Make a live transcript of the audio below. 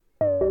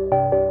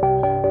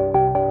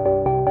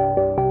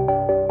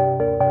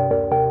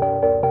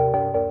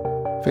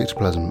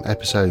Victoplasm,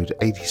 episode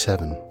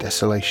 87,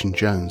 Desolation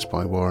Jones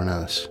by Warren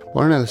Ellis.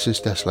 Warren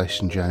Ellis's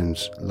Desolation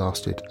Jones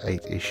lasted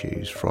 8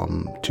 issues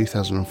from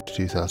 2004 to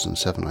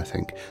 2007, I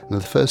think. Now,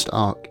 the first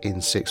arc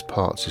in 6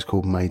 parts is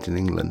called Made in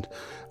England,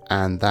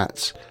 and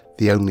that's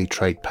the only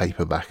trade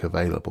paperback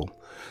available.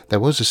 There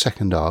was a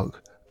second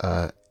arc,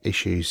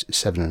 issues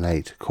 7 and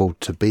 8,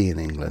 called To Be in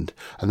England,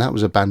 and that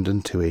was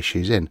abandoned 2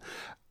 issues in.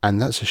 And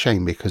that's a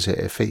shame because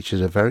it features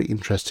a very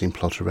interesting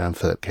plot around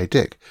Philip K.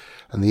 Dick,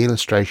 and the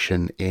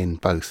illustration in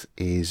both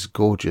is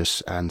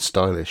gorgeous and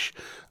stylish.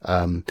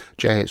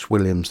 J.H.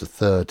 Williams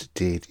III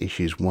did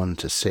issues 1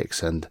 to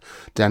 6, and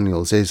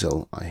Daniel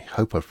Zissel, I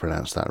hope I've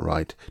pronounced that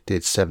right,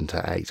 did 7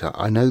 to 8.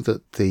 I know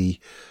that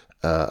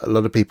a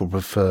lot of people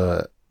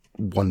prefer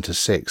 1 to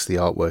 6, the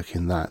artwork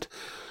in that.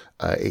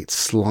 It's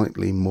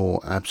slightly more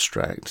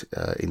abstract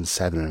in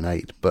 7 and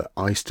 8, but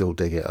I still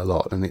dig it a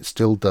lot, and it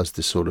still does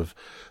this sort of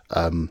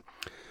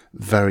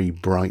very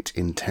bright,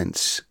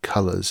 intense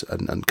colours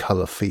and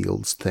colour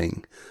fields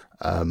thing.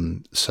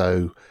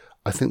 So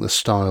I think the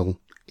style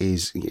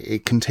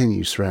it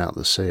continues throughout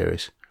the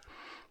series.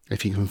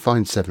 If you can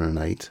find 7 and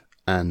 8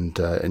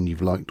 and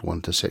you've liked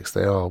 1 to 6,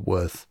 they are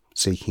worth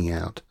seeking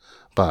out.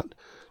 But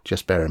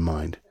just bear in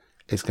mind,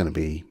 it's going to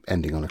be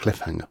ending on a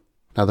cliffhanger.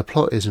 Now, the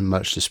plot isn't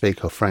much to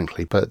speak of,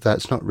 frankly, but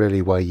that's not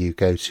really why you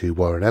go to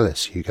Warren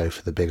Ellis. You go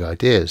for the big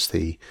ideas,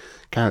 the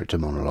character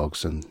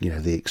monologues, and,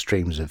 the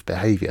extremes of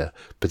behaviour,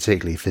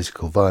 particularly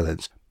physical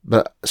violence.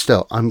 But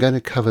still, I'm going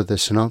to cover the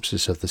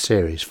synopsis of the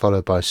series,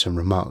 followed by some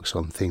remarks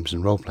on themes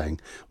and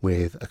role-playing,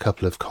 with a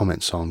couple of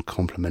comments on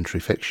complementary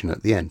fiction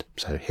at the end.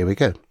 So here we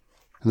go.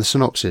 And the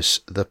synopsis,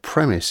 the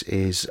premise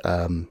is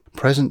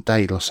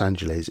present-day Los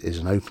Angeles is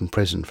an open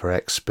prison for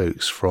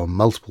ex-spooks from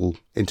multiple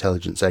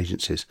intelligence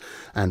agencies,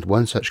 and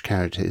one such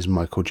character is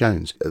Michael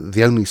Jones,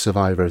 the only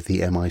survivor of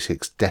the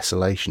MI6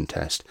 Desolation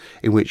test,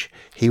 in which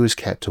he was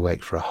kept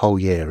awake for a whole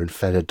year and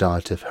fed a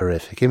diet of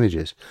horrific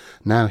images.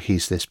 Now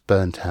he's this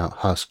burnt-out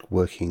husk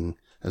working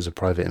as a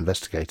private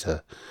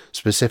investigator,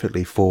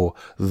 specifically for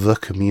The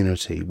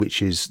Community,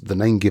 which is the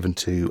name given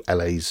to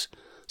LA's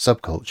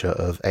subculture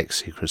of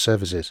ex-secret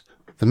services.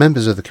 The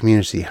members of the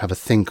community have a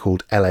thing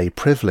called LA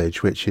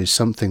privilege, which is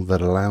something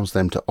that allows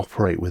them to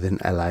operate within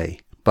LA,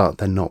 but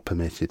they're not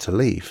permitted to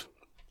leave.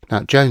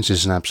 Now, Jones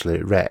is an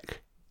absolute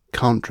wreck.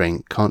 Can't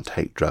drink, can't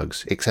take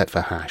drugs, except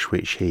for hash,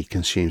 which he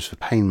consumes for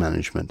pain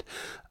management,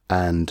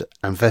 and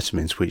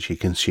amphetamines, which he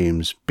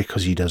consumes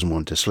because he doesn't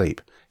want to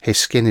sleep. His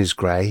skin is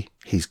grey,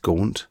 he's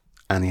gaunt,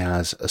 and he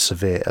has a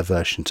severe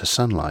aversion to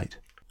sunlight.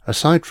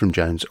 Aside from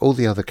Jones, all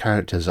the other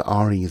characters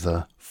are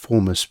either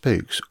former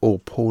spooks or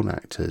porn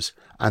actors,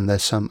 and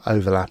there's some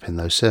overlap in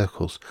those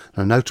circles.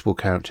 Now, notable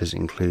characters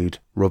include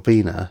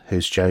Robina,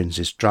 who's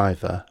Jones's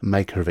driver,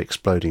 maker of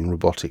exploding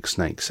robotic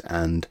snakes,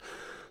 and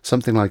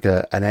something like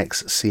an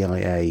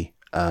ex-CIA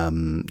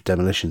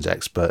demolitions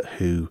expert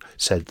who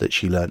said that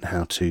she learnt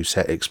how to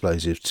set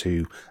explosives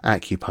to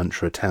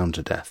acupuncture a town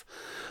to death.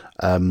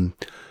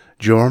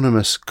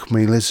 Geronimus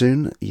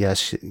Kmelizun,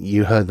 yes,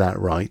 you heard that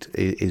right,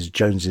 is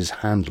Jones's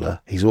handler.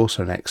 He's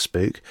also an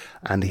ex-spook,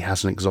 and he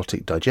has an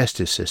exotic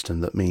digestive system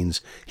that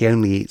means he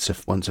only eats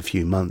once a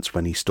few months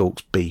when he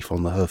stalks beef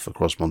on the hoof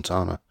across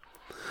Montana.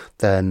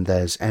 Then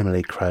there's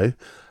Emily Crow,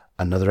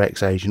 another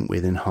ex-agent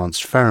with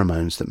enhanced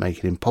pheromones that make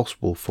it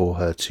impossible for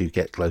her to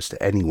get close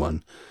to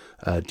anyone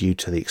due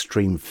to the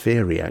extreme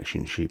fear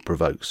reaction she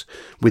provokes,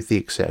 with the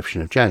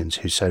exception of Jones,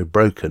 who's so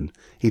broken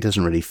he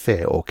doesn't really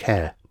fear or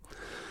care.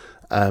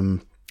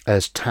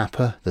 As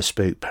Tapper, the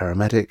spook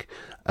paramedic,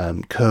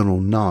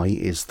 Colonel Nye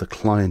is the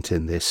client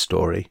in this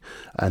story,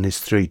 and his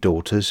 3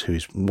 daughters,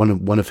 who's one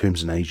of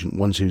whom's an agent,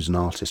 one who's an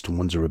artist, and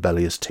one's a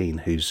rebellious teen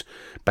who's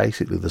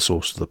basically the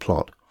source of the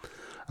plot.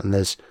 And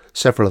there's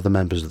several other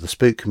members of the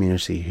spook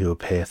community who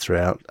appear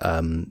throughout.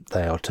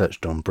 They are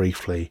touched on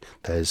briefly.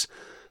 There's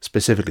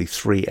specifically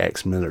 3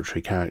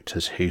 ex-military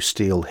characters who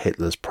steal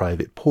Hitler's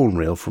private porn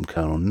reel from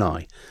Colonel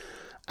Nye,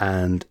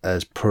 and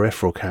as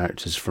peripheral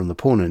characters from the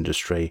porn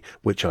industry,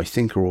 which I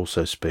think are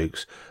also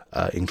spooks,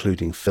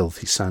 including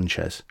Filthy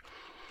Sanchez.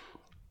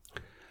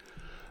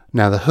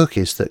 Now, the hook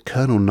is that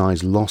Colonel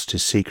Nye's lost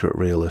his secret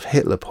reel of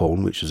Hitler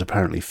porn, which was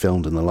apparently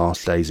filmed in the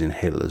last days in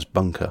Hitler's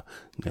bunker.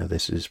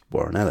 This is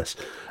Warren Ellis.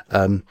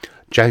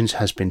 Jones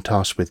has been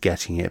tasked with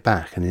getting it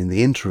back, and in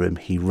the interim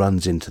he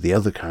runs into the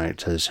other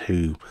characters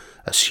who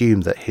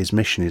assume that his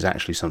mission is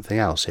actually something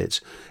else.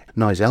 It's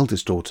Nye's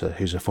eldest daughter,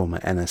 who's a former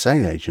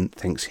NSA agent,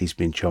 thinks he's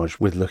been charged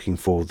with looking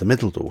for the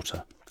middle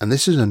daughter. And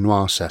this is a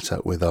noir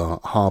setup with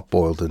our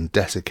hard-boiled and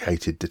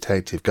desiccated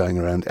detective going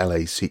around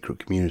LA's secret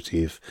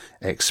community of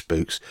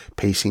ex-spooks,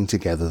 piecing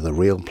together the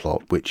real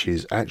plot, which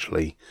is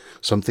actually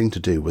something to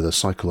do with a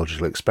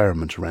psychological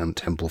experiment around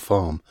Temple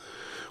Farm,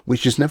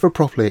 which is never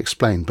properly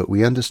explained, but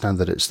we understand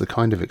that it's the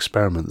kind of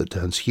experiment that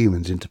turns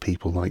humans into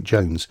people like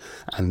Jones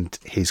and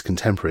his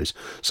contemporaries,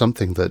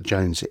 something that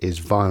Jones is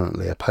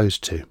violently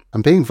opposed to.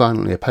 And being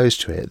violently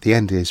opposed to it, the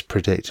end is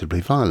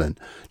predictably violent.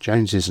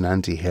 Jones is an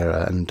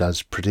anti-hero and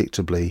does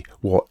predictably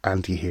what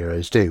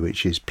anti-heroes do,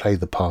 which is play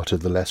the part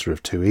of the lesser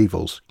of two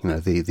evils,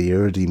 the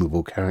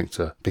irredeemable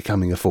character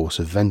becoming a force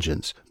of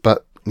vengeance.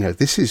 But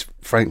this is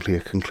frankly a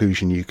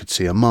conclusion you could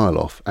see a mile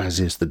off, as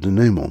is the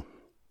denouement.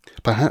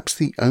 Perhaps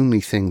the only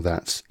thing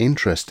that's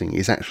interesting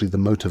is actually the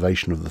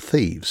motivation of the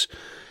thieves,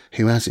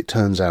 who, as it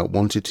turns out,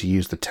 wanted to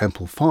use the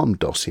Temple Farm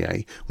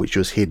dossier, which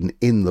was hidden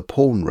in the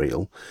porn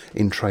reel,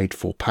 in trade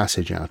for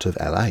passage out of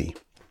LA.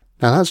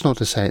 Now, that's not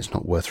to say it's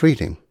not worth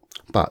reading,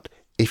 but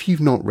if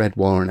you've not read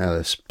Warren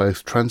Ellis,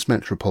 both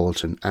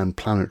Transmetropolitan and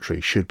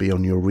Planetary should be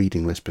on your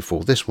reading list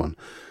before this one.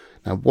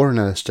 Now, Warren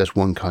Ellis does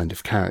one kind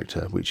of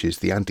character, which is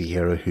the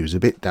anti-hero who's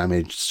a bit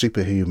damaged,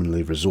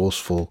 superhumanly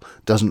resourceful,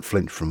 doesn't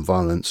flinch from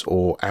violence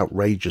or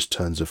outrageous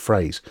turns of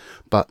phrase,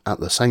 but at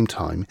the same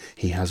time,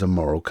 he has a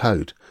moral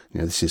code.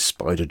 This is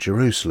Spider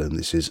Jerusalem,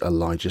 this is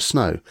Elijah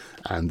Snow,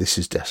 and this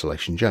is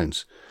Desolation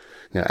Jones.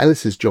 Now,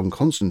 Ellis's John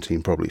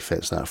Constantine probably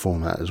fits that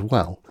format as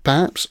well.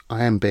 Perhaps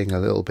I am being a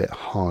little bit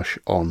harsh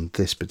on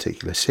this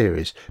particular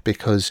series,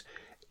 because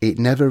it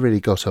never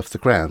really got off the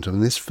ground.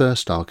 This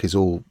first arc is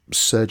all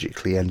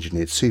surgically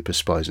engineered super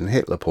spies and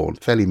Hitler porn,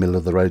 fairly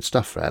middle-of-the-road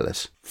stuff for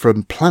Ellis.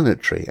 From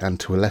Planetary, and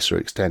to a lesser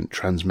extent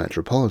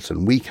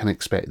Transmetropolitan, we can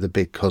expect the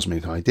big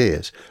cosmic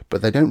ideas,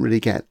 but they don't really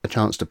get a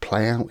chance to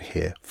play out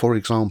here. For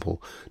example,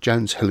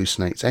 Jones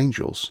hallucinates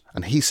angels,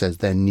 and he says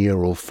they're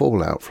neural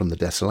fallout from the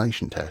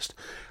Desolation test.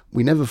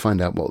 We never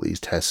find out what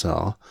these tests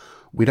are.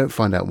 We don't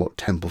find out what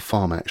Temple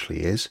Farm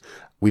actually is.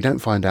 We don't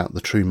find out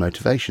the true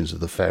motivations of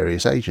the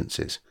various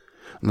agencies.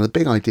 Now, the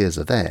big ideas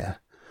are there,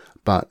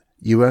 but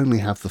you only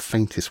have the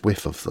faintest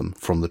whiff of them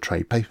from the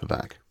trade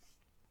paperback.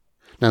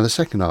 Now, the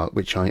second arc,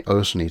 which I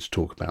also need to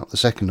talk about, the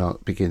second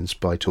arc begins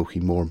by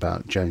talking more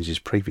about Jones's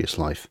previous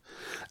life,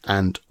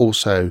 and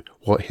also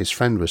what his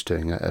friend was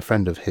doing, a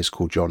friend of his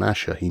called John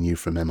Asher, he knew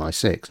from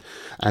MI6,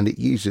 and it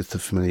uses the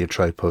familiar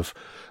trope of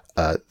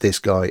this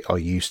guy I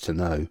used to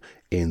know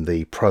in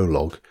the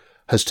prologue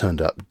has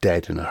turned up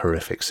dead in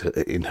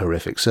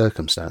horrific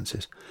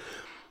circumstances.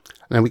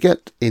 Now, we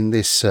get in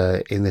this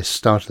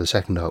start of the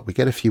second arc, we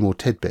get a few more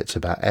tidbits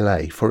about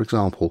LA. For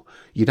example,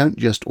 you don't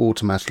just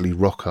automatically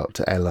rock up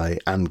to LA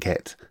and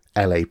get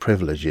LA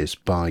privileges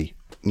by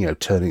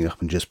turning up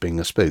and just being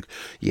a spook.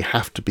 You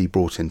have to be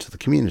brought into the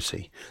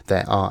community.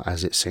 There are,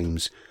 as it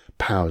seems,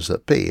 powers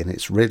that be, and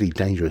it's really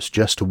dangerous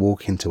just to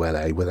walk into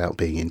LA without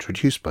being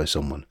introduced by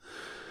someone.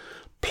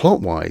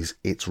 Plot-wise,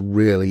 it's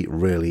really,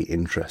 really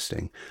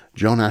interesting.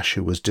 John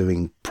Asher was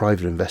doing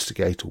private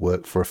investigator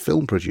work for a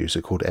film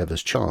producer called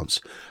Evers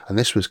Chance, and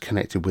this was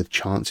connected with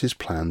Chance's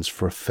plans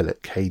for a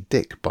Philip K.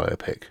 Dick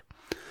biopic.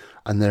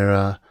 And there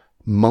are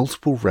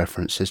multiple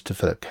references to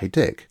Philip K.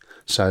 Dick.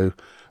 So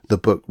the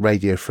book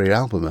Radio Free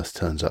Albemuth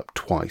turns up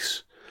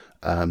twice.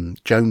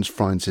 Jones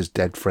finds his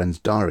dead friend's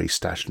diary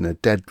stashed in a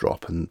dead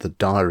drop, and the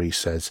diary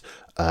says,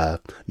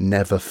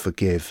 never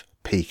forgive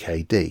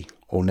PKD.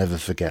 Or never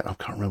forget, I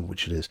can't remember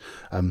which it is.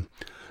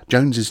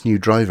 Jones's new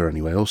driver,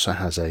 anyway, also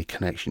has a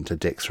connection to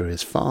Dick through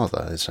his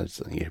father.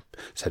 He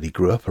said he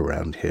grew up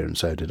around here, and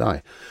so did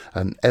I.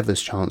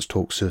 Evers Chance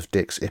talks of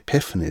Dick's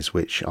epiphanies,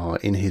 which are,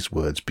 in his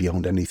words,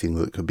 beyond anything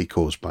that could be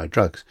caused by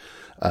drugs.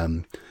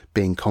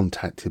 Being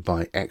contacted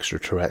by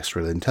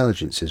extraterrestrial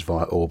intelligences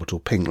via orbital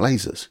pink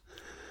lasers.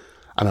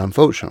 And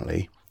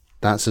unfortunately,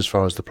 that's as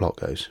far as the plot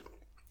goes.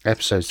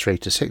 Episodes 3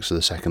 to 6 of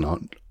the second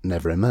arc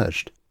never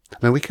emerged.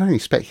 Now, we can only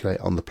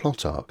speculate on the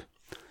plot arc.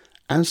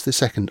 As the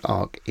second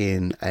arc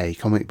in a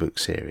comic book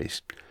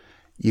series,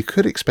 you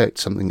could expect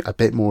something a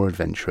bit more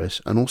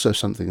adventurous, and also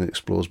something that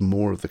explores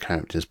more of the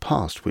character's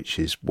past, which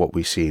is what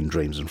we see in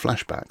dreams and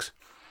flashbacks.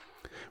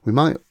 We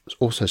might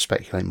also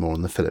speculate more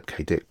on the Philip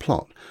K. Dick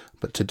plot,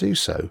 but to do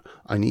so,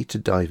 I need to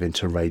dive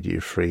into Radio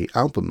Free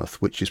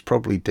Albemuth, which is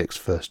probably Dick's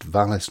first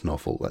Valis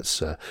novel.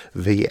 That's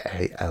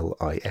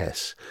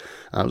V-A-L-I-S.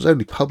 It was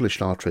only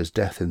published after his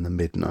death in the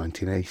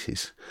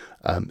mid-1980s.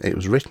 It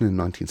was written in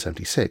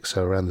 1976,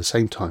 so around the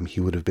same time he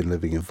would have been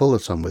living in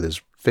Fullerton with his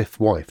fifth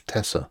wife,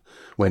 Tessa,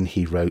 when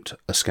he wrote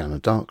A Scanner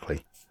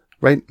Darkly.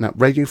 Now,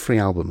 Radio Free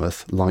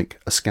Albemuth, like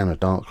A Scanner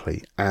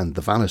Darkly and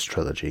the Valis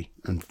trilogy,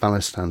 and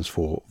Valis stands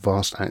for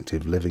Vast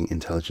Active Living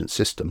Intelligence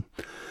System,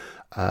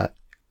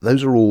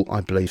 those are all,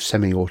 I believe,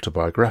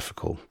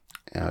 semi-autobiographical.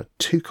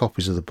 2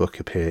 copies of the book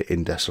appear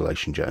in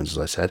Desolation Jones, as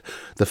I said.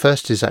 The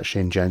first is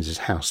actually in Jones's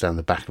house down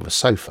the back of a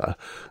sofa,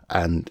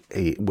 and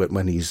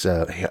when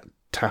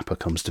Tapper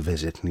comes to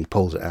visit, and he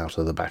pulls it out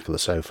of the back of the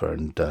sofa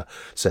and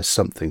says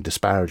something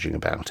disparaging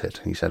about it.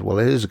 And he said, well,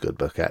 it is a good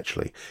book,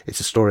 actually. It's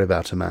a story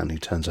about a man who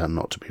turns out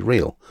not to be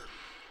real.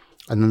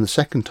 And then the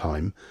second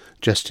time,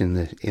 just in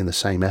the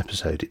same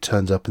episode, it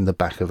turns up in the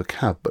back of a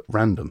cab, but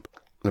random.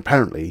 And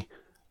apparently,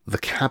 the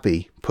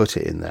cabbie put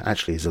it in there.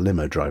 Actually, he's a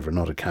limo driver,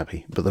 not a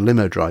cabbie. But the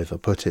limo driver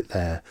put it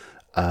there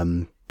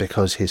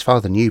because his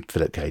father knew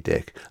Philip K.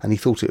 Dick, and he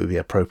thought it would be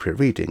appropriate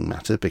reading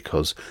matter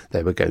because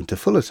they were going to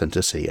Fullerton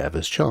to see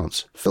Evers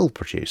Chance, film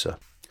producer.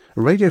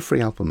 Radio Free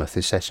Albemuth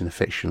is set in a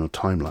fictional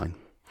timeline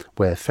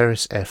where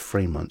Ferris F.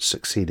 Fremont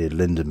succeeded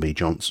Lyndon B.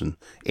 Johnson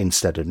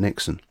instead of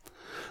Nixon.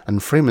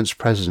 And Fremont's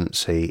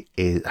presidency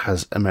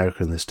has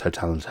America in this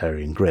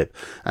totalitarian grip,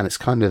 and it's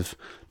kind of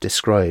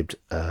described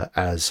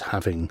as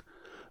having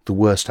the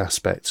worst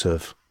aspects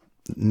of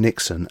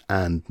Nixon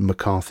and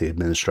McCarthy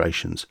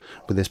administrations,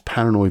 with this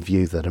paranoid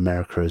view that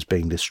America is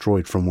being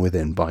destroyed from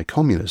within by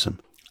communism.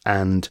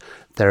 And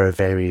there are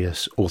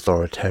various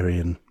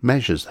authoritarian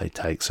measures they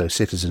take. So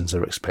citizens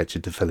are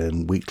expected to fill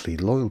in weekly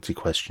loyalty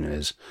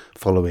questionnaires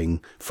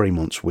following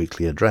Fremont's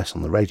weekly address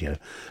on the radio,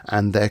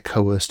 and they're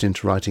coerced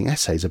into writing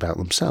essays about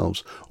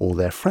themselves or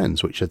their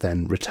friends, which are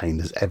then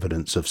retained as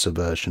evidence of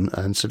subversion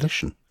and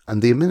sedition.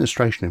 And the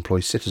administration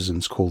employs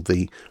citizens called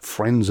the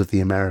Friends of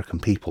the American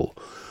People,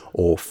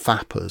 or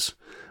FAPers,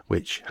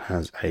 which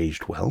has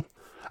aged well.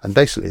 And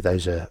basically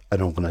those are an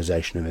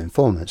organisation of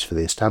informants for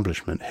the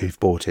establishment who've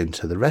bought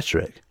into the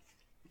rhetoric.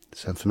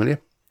 Sound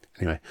familiar?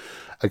 Anyway,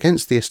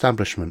 against the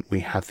establishment we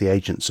have the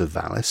agents of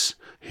Valis,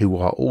 who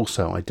are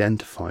also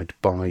identified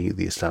by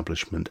the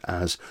establishment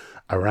as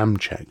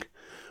Aramchek,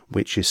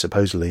 which is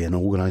supposedly an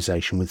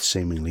organisation with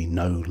seemingly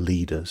no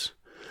leaders.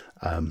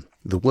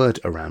 The word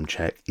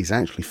Aramchek is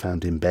actually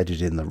found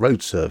embedded in the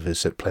road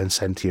service at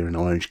Placentia in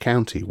Orange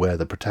County, where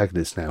the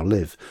protagonists now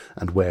live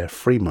and where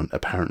Fremont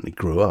apparently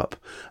grew up.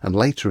 And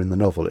later in the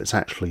novel it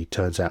actually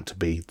turns out to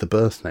be the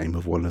birth name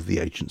of one of the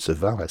agents of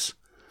Valis.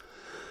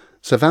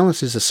 So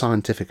Valis is a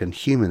scientific and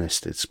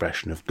humanist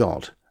expression of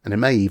God, and it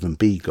may even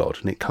be God,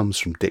 and it comes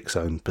from Dick's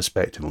own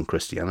perspective on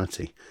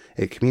Christianity.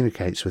 It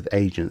communicates with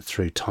agents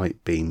through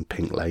tight beam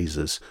pink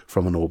lasers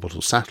from an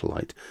orbital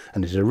satellite,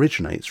 and it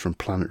originates from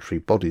planetary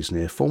bodies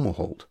near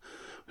Fomalhaut,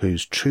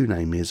 whose true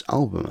name is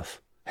Albemuth,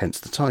 hence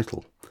the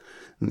title.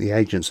 And the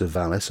agents of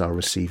Valis are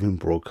receiving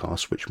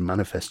broadcasts which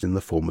manifest in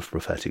the form of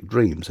prophetic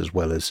dreams, as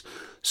well as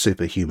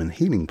superhuman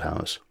healing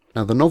powers.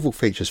 Now, the novel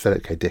features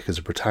Philip K. Dick as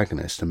a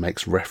protagonist and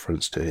makes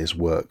reference to his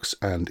works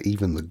and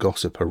even the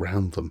gossip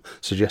around them,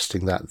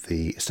 suggesting that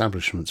the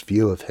establishment's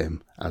view of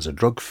him as a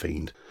drug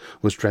fiend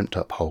was dreamt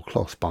up whole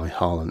cloth by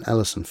Harlan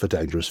Ellison for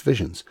Dangerous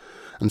Visions,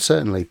 and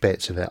certainly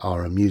bits of it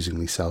are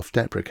amusingly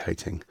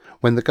self-deprecating.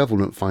 When the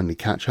government finally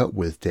catch up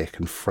with Dick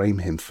and frame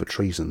him for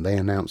treason, they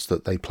announce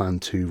that they plan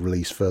to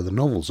release further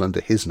novels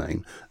under his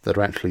name that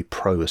are actually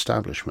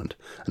pro-establishment,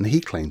 and he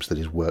claims that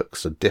his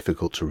works are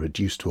difficult to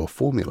reduce to a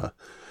formula.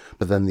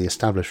 But then the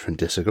establishment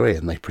disagree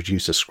and they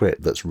produce a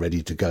script that's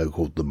ready to go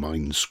called The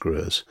Mind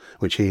Screwers,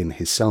 which he and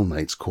his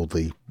cellmates called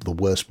the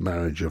worst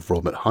marriage of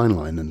Robert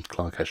Heinlein and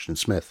Clark Ashton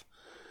Smith.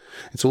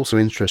 It's also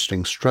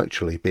interesting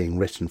structurally being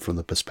written from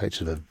the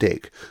perspective of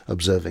Dick,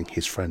 observing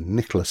his friend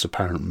Nicholas'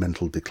 apparent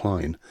mental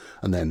decline,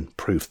 and then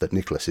proof that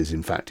Nicholas is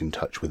in fact in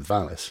touch with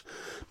Valis,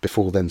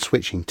 before then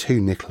switching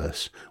to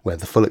Nicholas, where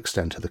the full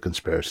extent of the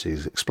conspiracy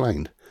is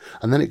explained,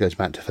 and then it goes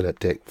back to Philip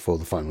Dick for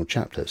the final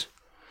chapters.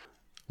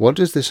 What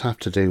does this have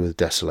to do with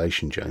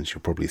Desolation, Jones?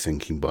 You're probably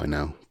thinking by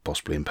now,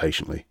 possibly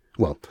impatiently.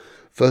 Well,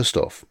 first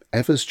off,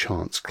 Evers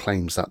Chance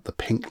claims that the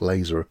pink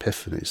laser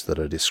epiphanies that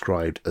are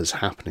described as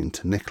happening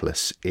to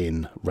Nicholas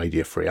in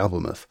Radio Free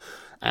Albemuth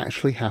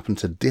actually happened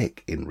to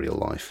Dick in real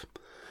life.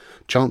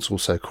 Chance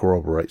also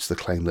corroborates the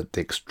claim that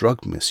Dick's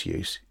drug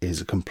misuse is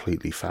a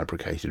completely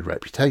fabricated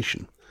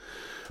reputation.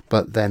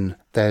 But then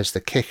there's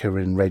the kicker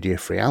in Radio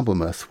Free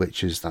Albemuth,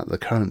 which is that the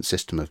current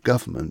system of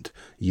government,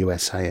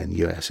 USA and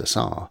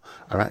USSR,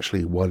 are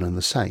actually one and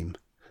the same.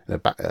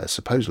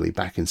 Supposedly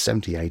back in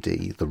 70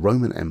 AD, the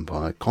Roman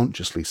Empire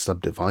consciously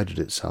subdivided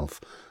itself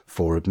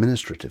for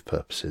administrative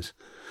purposes.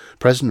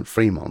 President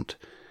Fremont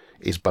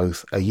is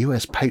both a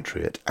US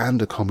patriot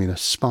and a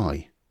communist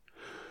spy.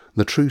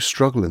 The true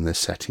struggle in this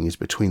setting is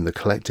between the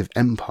collective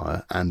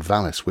empire and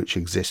Valis, which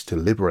exists to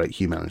liberate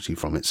humanity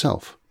from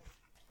itself.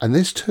 And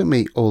this took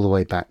me all the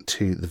way back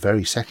to the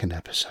very second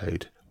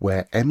episode,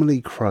 where Emily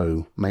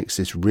Crow makes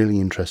this really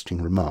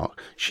interesting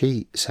remark.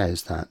 She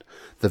says that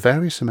the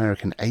various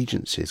American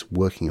agencies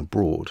working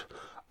abroad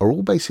are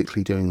all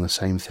basically doing the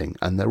same thing,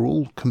 and they're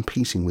all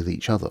competing with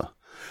each other.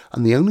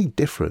 And the only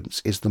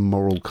difference is the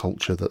moral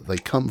culture that they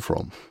come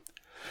from.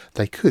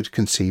 They could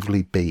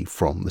conceivably be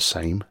from the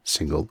same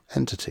single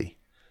entity.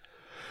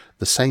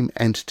 The same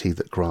entity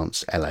that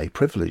grants LA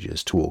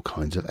privileges to all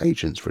kinds of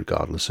agents,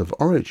 regardless of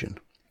origin.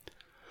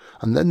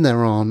 And then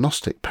there are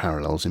Gnostic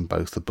parallels in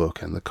both the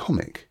book and the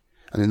comic.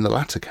 And in the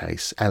latter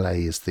case, LA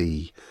is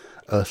the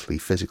earthly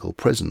physical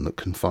prison that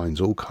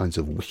confines all kinds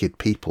of wicked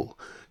people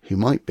who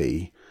might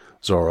be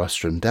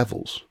Zoroastrian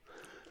devils.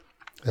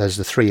 There's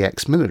the 3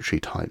 ex-military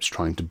types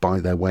trying to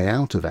buy their way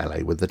out of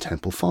LA with the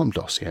Temple Farm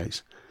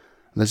dossiers.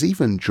 And there's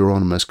even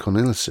Geronimus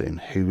Cornelissen,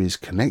 who is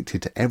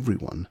connected to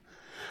everyone,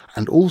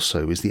 and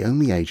also is the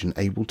only agent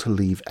able to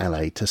leave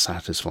LA to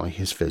satisfy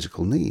his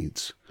physical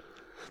needs.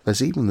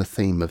 There's even the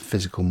theme of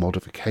physical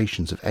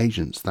modifications of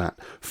agents that,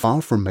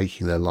 far from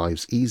making their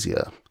lives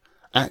easier,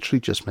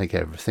 actually just make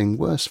everything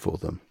worse for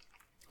them.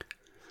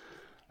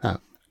 Now,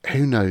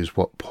 who knows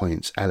what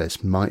points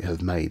Ellis might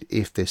have made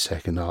if this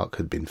second arc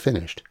had been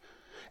finished.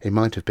 It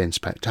might have been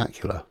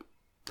spectacular.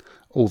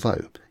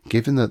 Although,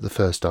 given that the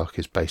first arc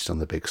is based on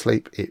the Big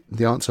Sleep,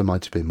 the answer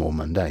might have been more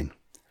mundane.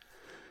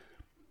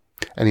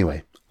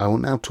 Anyway, I will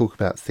now talk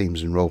about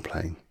themes in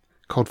role-playing.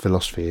 COD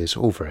philosophy is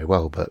all very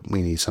well, but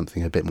we need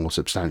something a bit more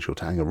substantial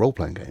to hang a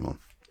role-playing game on.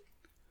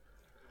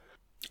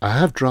 I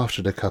have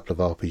drafted a couple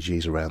of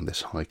RPGs around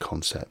this high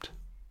concept.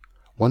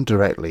 One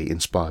directly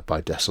inspired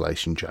by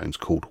Desolation Jones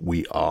called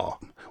We Are,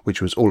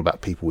 which was all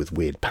about people with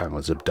weird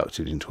powers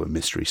abducted into a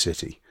mystery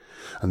city,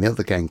 and the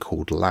other game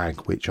called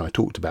Lag, which I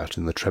talked about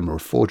in the Tremor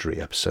of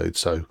Forgery episode,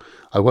 so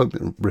I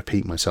won't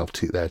repeat myself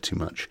too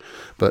much,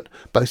 but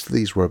both of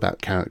these were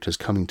about characters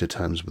coming to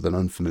terms with an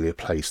unfamiliar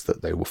place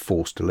that they were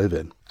forced to live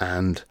in,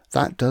 and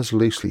that does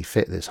loosely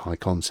fit this high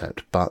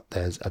concept, but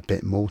there's a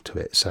bit more to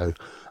it, so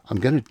I'm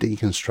going to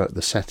deconstruct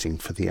the setting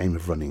for the aim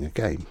of running a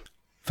game.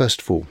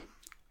 First of all,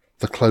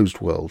 the closed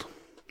world.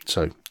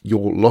 So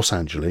your Los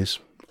Angeles,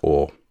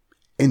 or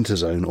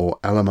Interzone, or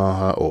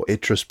Alamaha, or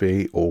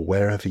Itrasby, or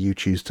wherever you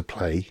choose to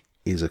play,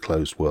 is a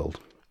closed world.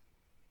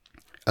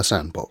 A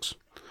sandbox.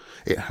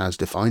 It has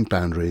defined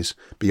boundaries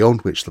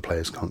beyond which the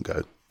players can't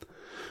go.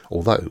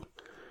 Although,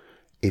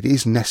 it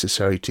is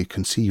necessary to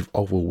conceive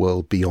of a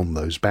world beyond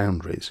those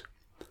boundaries.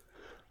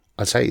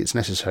 I'd say it's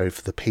necessary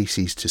for the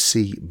PCs to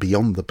see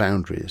beyond the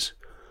boundaries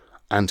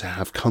and to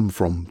have come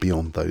from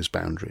beyond those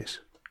boundaries.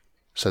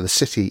 So the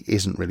city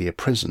isn't really a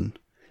prison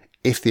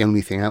if the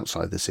only thing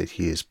outside the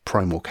city is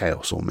primal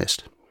chaos or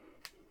mist.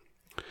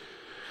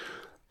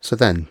 So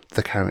then,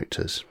 the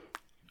characters.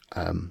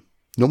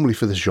 Normally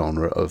for this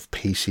genre of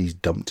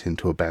PCs dumped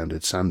into a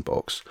bounded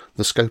sandbox,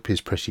 the scope is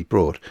pretty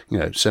broad.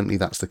 Certainly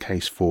that's the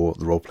case for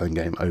the role-playing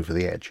game Over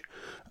the Edge.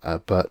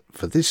 But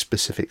for this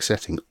specific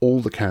setting,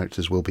 all the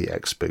characters will be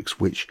ex-spooks,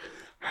 which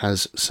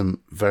has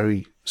some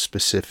very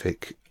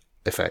specific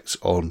effects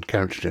on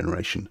character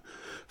generation.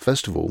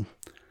 First of all,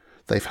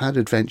 they've had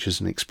adventures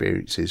and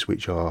experiences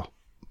which are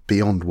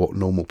beyond what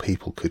normal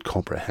people could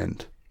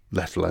comprehend,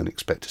 let alone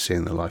expect to see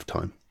in their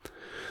lifetime.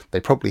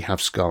 They probably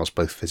have scars,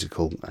 both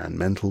physical and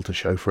mental, to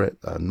show for it,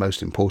 and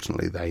most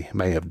importantly, they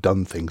may have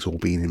done things or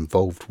been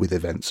involved with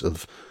events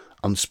of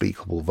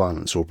unspeakable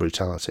violence or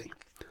brutality.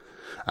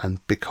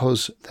 And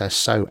because they're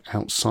so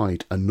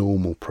outside a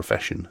normal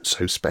profession,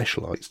 so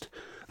specialised,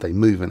 they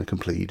move in a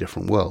completely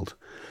different world.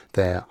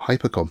 They're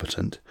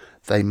hyper-competent.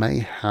 They may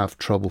have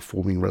trouble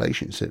forming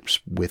relationships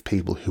with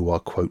people who are,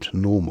 quote,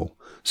 normal,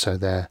 so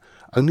they're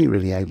only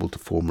really able to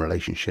form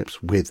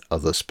relationships with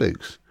other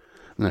spooks.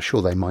 Now,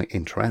 sure, they might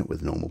interact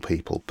with normal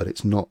people, but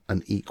it's not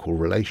an equal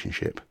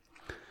relationship.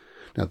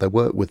 Now, they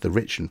work with the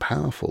rich and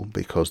powerful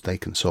because they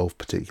can solve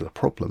particular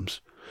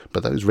problems,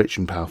 but those rich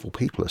and powerful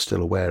people are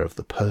still aware of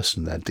the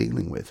person they're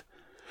dealing with.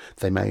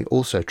 They may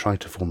also try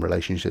to form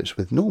relationships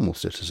with normal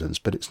citizens,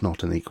 but it's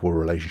not an equal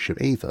relationship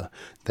either.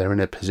 They're in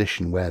a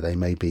position where they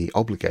may be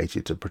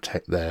obligated to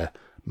protect their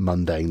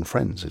mundane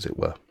friends, as it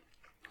were.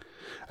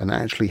 And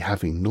actually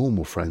having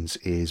normal friends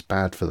is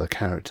bad for the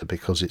character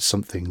because it's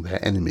something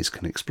their enemies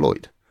can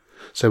exploit.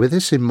 So with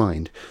this in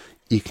mind,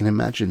 you can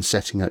imagine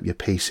setting up your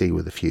PC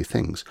with a few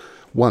things.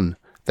 One,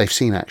 they've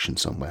seen action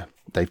somewhere.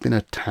 They've been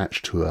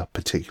attached to a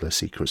particular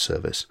secret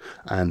service.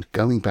 And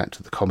going back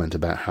to the comment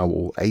about how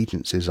all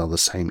agencies are the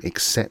same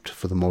except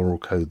for the moral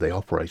code they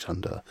operate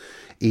under,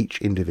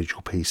 each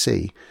individual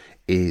PC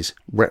is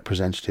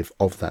representative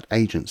of that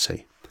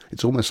agency.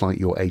 It's almost like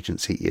your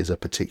agency is a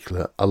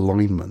particular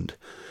alignment.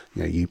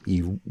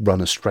 You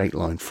run a straight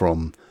line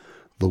from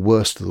the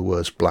worst of the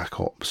worst black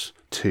ops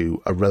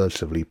to a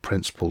relatively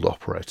principled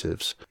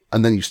operatives,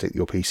 and then you stick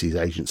your PC's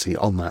agency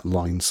on that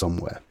line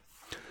somewhere.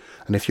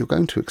 And if you're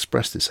going to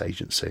express this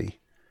agency,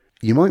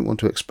 you might want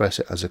to express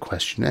it as a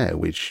questionnaire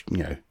which,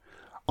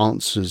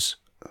 answers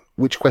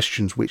which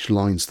questions which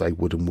lines they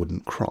would and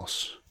wouldn't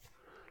cross.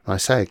 And I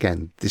say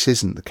again, this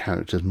isn't the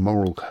character's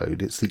moral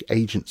code, it's the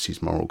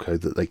agency's moral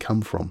code that they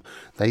come from.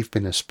 They've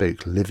been a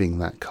spook living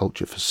that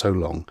culture for so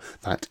long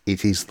that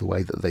it is the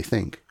way that they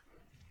think.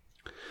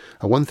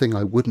 And one thing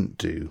I wouldn't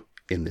do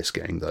in this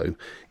game, though,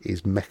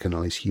 is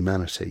mechanise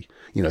humanity.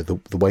 The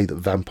way that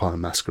Vampire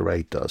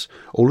Masquerade does.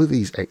 All of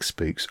these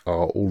ex-spooks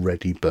are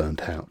already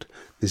burnt out.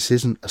 This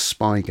isn't a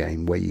spy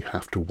game where you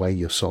have to weigh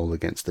your soul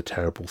against the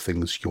terrible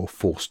things you're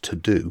forced to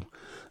do.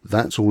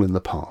 That's all in the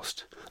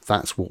past.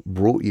 That's what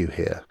brought you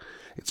here.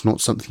 It's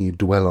not something you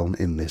dwell on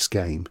in this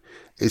game.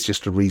 It's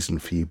just a reason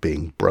for you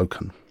being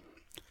broken.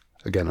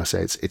 Again, I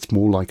say it's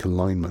more like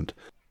alignment.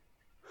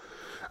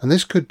 And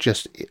this could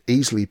just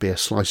easily be a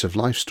slice of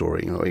life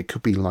story. It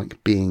could be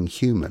like Being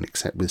Human,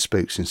 except with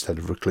spooks instead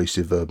of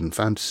reclusive urban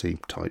fantasy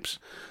types.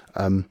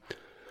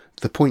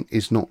 The point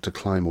is not to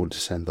climb or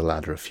descend the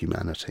ladder of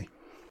humanity.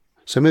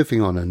 So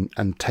moving on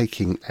and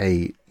taking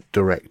a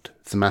direct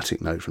thematic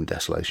note from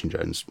Desolation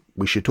Jones,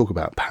 we should talk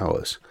about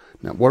powers.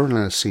 Now, Warren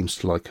Ellis seems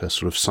to like a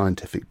sort of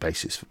scientific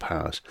basis for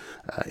powers.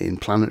 In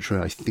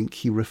Planetary, I think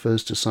he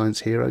refers to science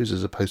heroes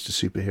as opposed to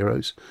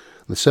superheroes.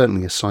 There's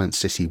certainly a Science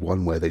City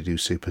one where they do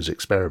supers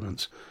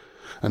experiments.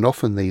 and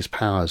often these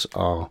powers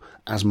are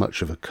as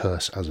much of a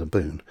curse as a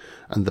boon,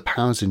 and the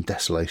powers in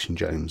Desolation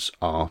Jones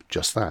are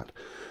just that.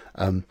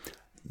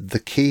 The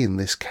key in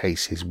this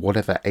case is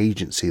whatever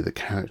agency the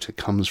character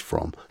comes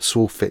from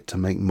saw fit to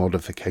make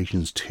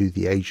modifications to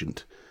the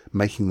agent,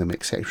 making them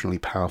exceptionally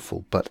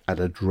powerful, but at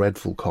a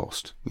dreadful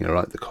cost,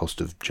 like the cost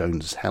of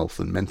Jones' health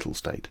and mental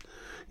state.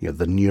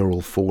 The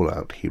neural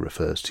fallout he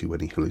refers to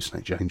when he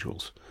hallucinates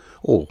angels.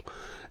 Or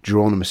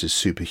Geronimus's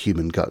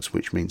superhuman guts,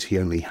 which means he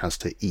only has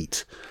to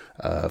eat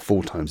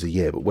 4 times a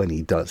year, but when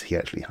he does, he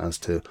actually has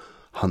to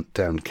hunt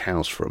down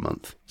cows for a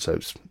month, so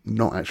it's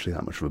not actually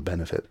that much of a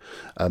benefit.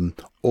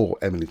 Or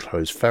Emily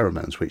Chloe's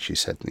pheromones, which she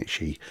said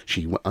she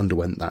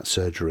underwent that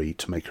surgery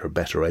to make her a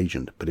better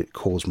agent, but it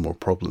caused more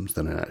problems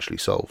than it actually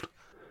solved.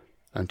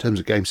 In terms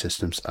of game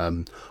systems,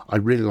 I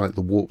really like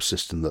the warp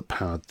system that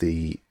powered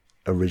the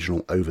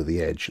original Over the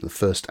Edge, the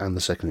first and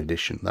the second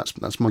edition.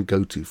 That's my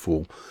go-to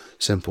for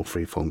simple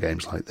freeform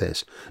games like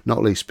this,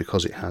 not least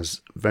because it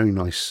has very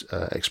nice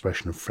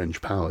expression of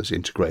French powers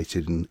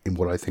integrated in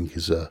what I think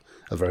is a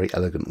very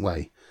elegant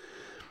way.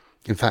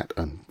 In fact,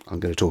 I'm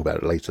going to talk about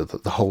it later,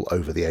 that the whole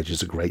Over the Edge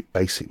is a great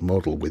basic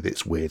model with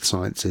its weird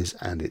sciences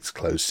and its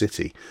closed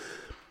city.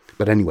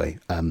 But anyway,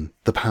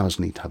 the powers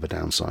need to have a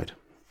downside.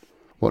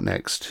 What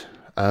next?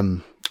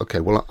 Okay,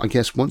 well, I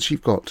guess once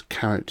you've got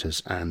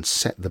characters and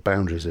set the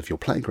boundaries of your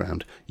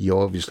playground, you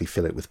obviously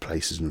fill it with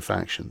places and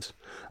factions.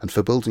 And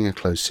for building a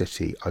closed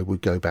city, I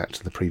would go back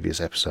to the previous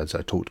episodes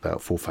I talked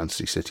about for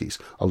fantasy cities.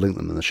 I'll link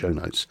them in the show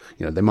notes.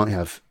 They might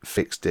have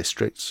fixed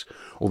districts,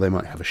 or they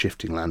might have a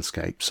shifting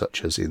landscape,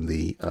 such as in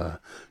the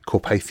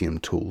Carpathian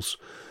tools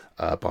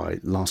by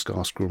Lars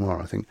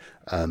Grimoire, I think,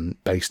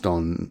 based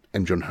on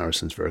M. John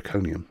Harrison's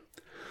Vericonium.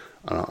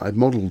 I've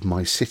modelled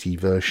my city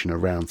version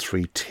around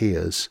 3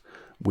 tiers,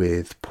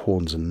 with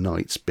pawns and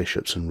knights,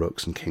 bishops and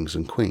rooks, and kings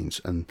and queens.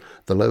 And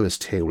the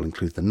lowest tier will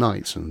include the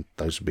knights, and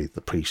those would be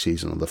the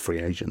pre-season or the free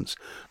agents.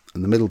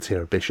 And the middle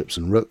tier are bishops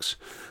and rooks,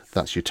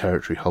 that's your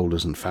territory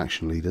holders and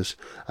faction leaders.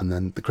 And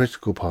then the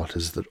critical part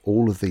is that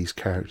all of these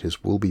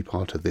characters will be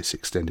part of this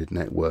extended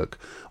network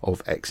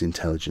of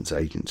ex-intelligence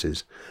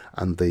agencies,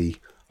 and the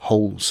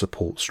whole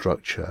support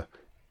structure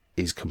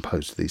is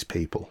composed of these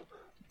people.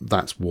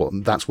 That's what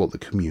the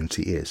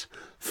community is.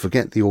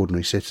 Forget the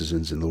ordinary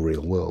citizens in the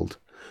real world.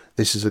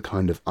 This is a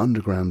kind of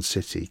underground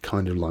city,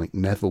 kind of like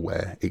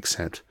Neverwhere,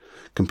 except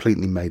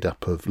completely made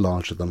up of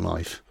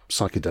larger-than-life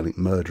psychedelic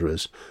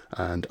murderers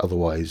and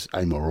otherwise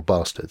amoral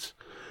bastards.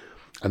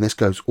 And this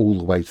goes all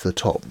the way to the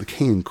top. The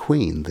king and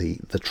queen,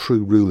 the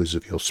true rulers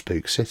of your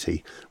spook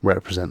city,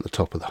 represent the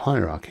top of the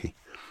hierarchy.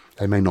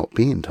 They may not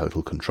be in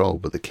total control,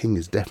 but the king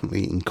is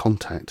definitely in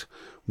contact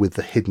with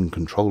the hidden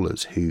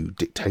controllers who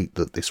dictate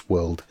that this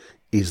world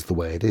is the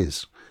way it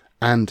is.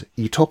 And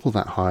you topple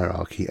that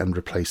hierarchy and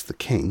replace the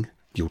king,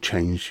 you'll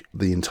change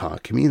the entire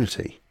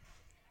community.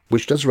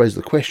 Which does raise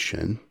the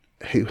question,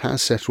 who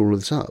has set all of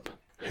this up?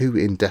 Who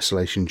in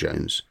Desolation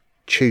Jones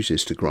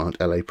chooses to grant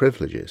LA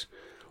privileges?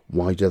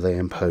 Why do they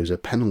impose a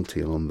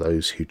penalty on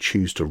those who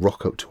choose to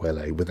rock up to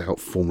LA without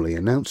formally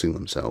announcing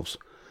themselves?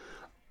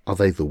 Are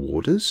they the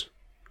warders?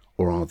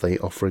 Or are they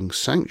offering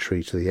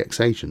sanctuary to the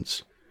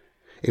ex-agents?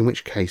 In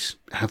which case,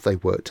 have they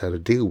worked out a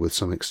deal with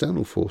some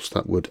external force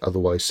that would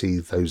otherwise see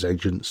those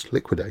agents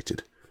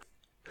liquidated?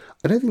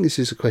 I don't think this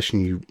is a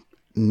question you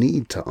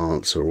need to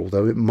answer,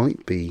 although it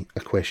might be a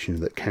question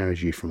that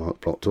carries you from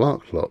arc plot to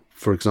arc plot.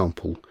 For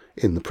example,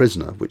 in The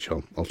Prisoner, which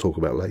I'll talk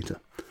about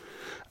later.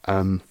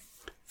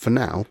 For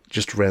now,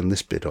 just to round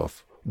this bit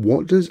off,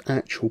 what does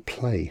actual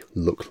play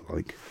look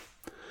like?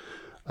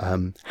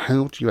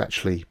 How do you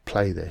actually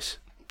play this?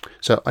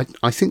 So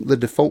I think the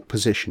default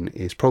position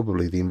is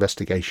probably the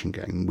investigation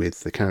game,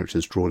 with the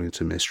characters drawn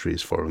into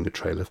mysteries following a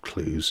trail of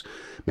clues.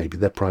 Maybe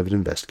they're private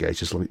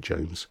investigators like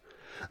Jones.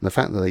 And the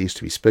fact that they used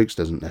to be spooks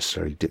doesn't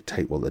necessarily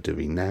dictate what they're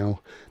doing now.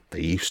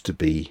 They used to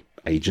be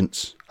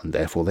agents, and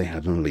therefore they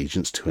had an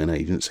allegiance to an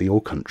agency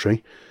or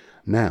country.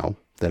 Now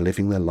they're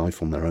living their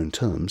life on their own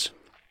terms.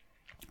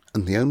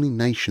 And the only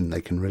nation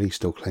they can really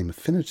still claim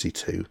affinity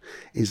to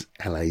is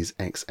LA's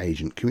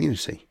ex-agent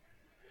community.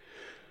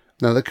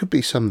 Now, there could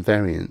be some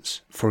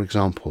variance. For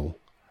example,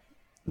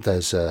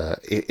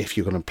 if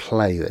you're going to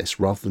play this,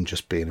 rather than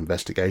just be an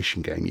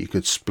investigation game, you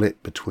could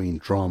split between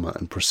drama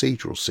and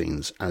procedural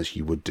scenes, as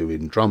you would do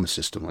in drama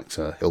system like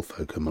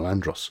Hillfolk and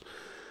Melandros.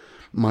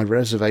 My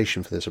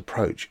reservation for this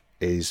approach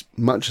is,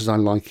 much as I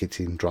like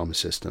it in drama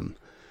system,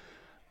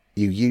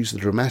 you use the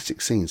dramatic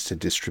scenes to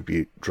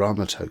distribute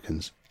drama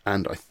tokens,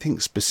 and I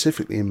think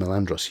specifically in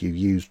Melandros you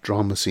use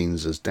drama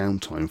scenes as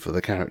downtime for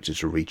the character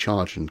to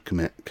recharge and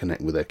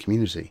connect with their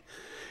community.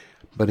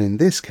 But in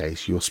this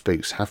case, your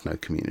spooks have no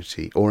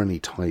community or any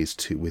ties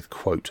with,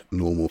 quote,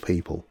 normal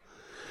people.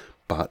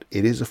 But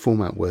it is a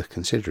format worth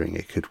considering.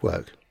 It could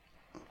work.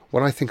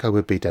 What I think I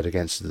would be dead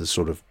against is the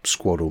sort of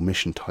squad or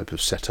mission type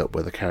of setup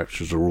where the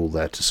characters are all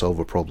there to solve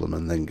a problem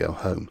and then go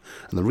home.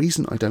 And the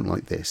reason I don't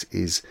like this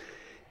is,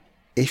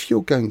 if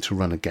you're going to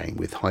run a game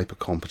with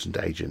hyper-competent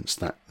agents,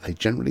 that they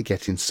generally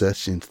get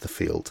inserted into the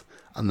field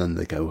and then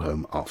they go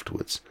home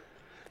afterwards.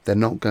 They're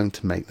not going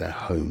to make their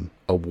home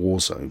a war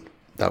zone.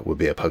 That would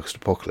be a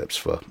post-apocalypse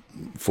for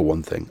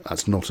one thing.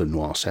 That's not a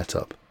noir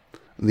setup.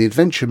 The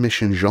adventure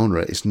mission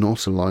genre is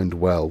not aligned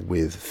well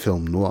with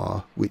film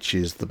noir, which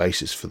is the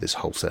basis for this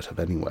whole setup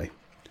anyway.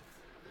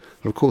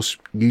 Of course,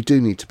 you do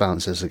need to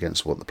balance this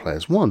against what the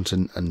players want,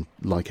 and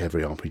like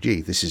every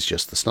RPG, this is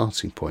just the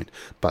starting point,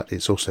 but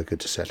it's also good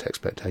to set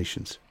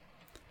expectations.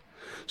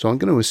 So I'm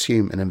going to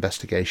assume an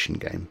investigation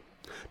game.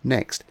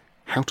 Next,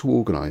 how to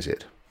organise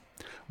it.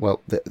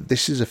 Well,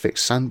 this is a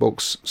fixed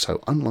sandbox,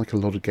 so unlike a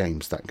lot of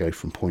games that go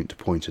from point to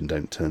point and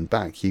don't turn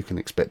back, you can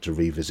expect to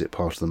revisit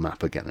part of the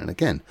map again and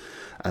again.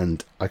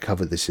 And I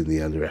covered this in the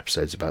earlier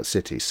episodes about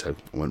cities, so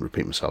I won't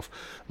repeat myself.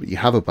 But you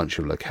have a bunch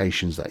of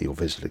locations that you'll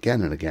visit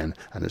again and again,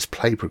 and as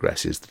play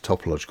progresses, the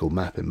topological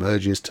map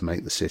emerges to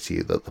make the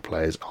city that the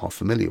players are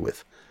familiar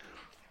with.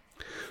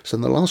 So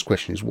the last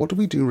question is, what do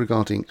we do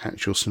regarding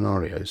actual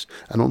scenarios?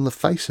 And on the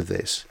face of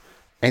this,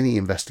 any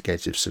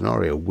investigative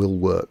scenario will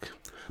work.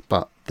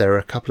 But there are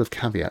a couple of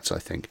caveats, I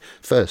think.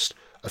 First,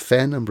 a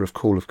fair number of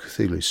Call of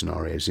Cthulhu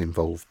scenarios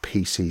involve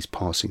PCs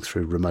passing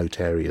through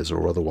remote areas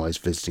or otherwise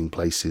visiting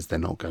places they're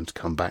not going to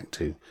come back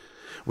to,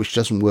 which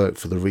doesn't work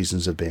for the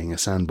reasons of being a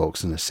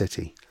sandbox in a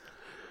city.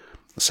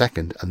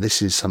 Second, and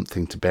this is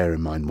something to bear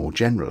in mind more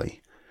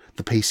generally,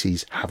 the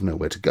PCs have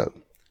nowhere to go.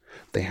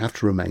 They have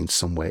to remain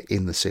somewhere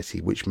in the city,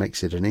 which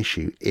makes it an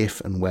issue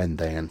if and when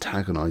they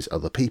antagonise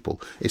other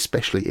people,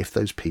 especially if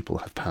those people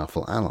have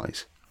powerful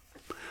allies.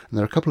 And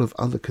there are a couple of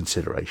other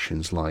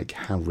considerations, like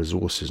how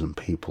resources and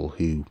people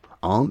who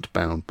aren't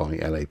bound by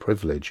LA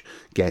privilege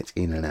get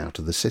in and out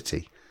of the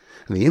city.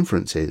 And the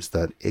inference is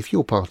that if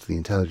you're part of the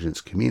intelligence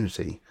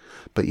community,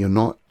 but you're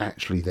not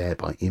actually there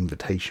by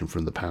invitation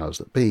from the powers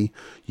that be,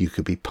 you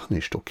could be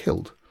punished or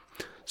killed.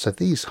 So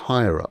these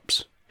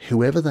higher-ups,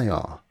 whoever they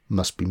are,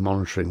 must be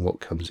monitoring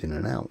what comes in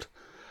and out.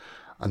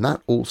 And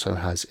that also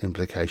has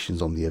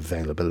implications on the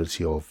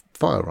availability of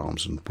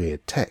firearms and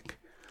weird tech.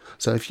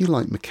 So if you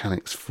like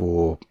mechanics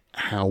for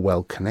how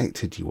well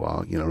connected you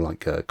are,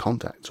 like a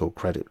contact or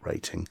credit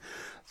rating,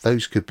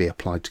 those could be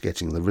applied to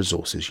getting the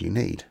resources you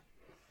need.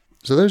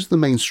 So those are the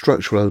main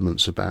structural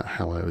elements about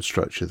how I would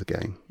structure the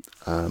game.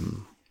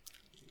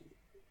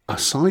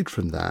 Aside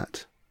from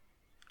that,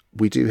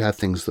 we do have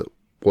things that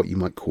what you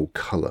might call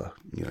colour,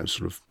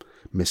 sort of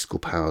mystical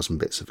powers and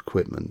bits of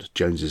equipment,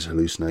 Jones's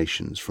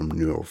hallucinations from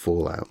Neural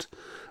Fallout.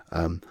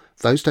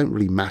 Those don't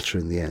really matter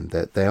in the end.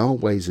 They are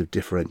ways of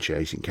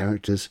differentiating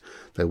characters.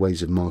 They're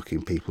ways of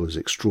marking people as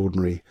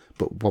extraordinary,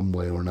 but one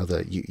way or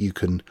another, you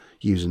can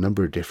use a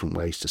number of different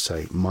ways to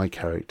say, my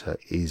character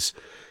is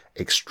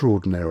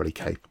extraordinarily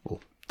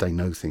capable. They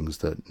know things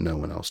that no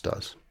one else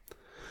does.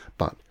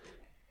 But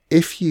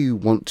if you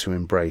want to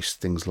embrace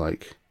things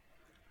like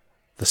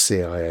the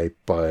CIA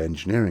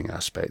bioengineering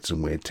aspects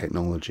and weird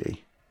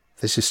technology,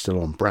 this is still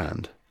on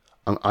brand.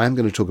 I am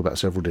going to talk about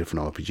several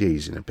different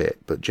RPGs in a bit,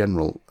 but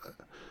generally,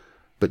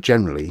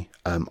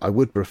 I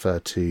would prefer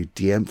to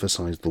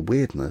de-emphasize the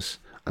weirdness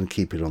and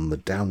keep it on the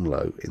down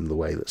low in the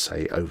way that,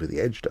 say, Over the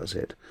Edge does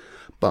it.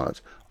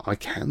 But I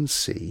can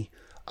see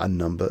a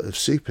number of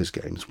supers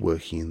games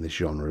working in this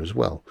genre as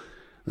well.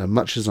 Now,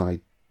 much as I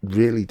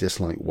really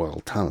dislike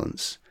Wild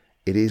Talents,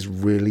 it is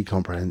really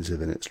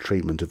comprehensive in its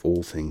treatment of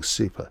all things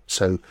super.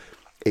 So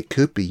it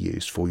could be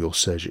used for your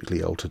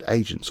surgically altered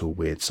agents or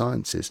weird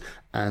sciences,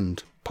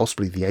 and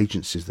possibly the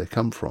agencies they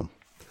come from.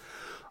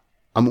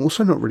 I'm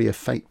also not really a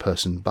fate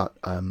person, but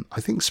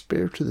I think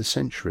Spirit of the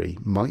Century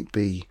might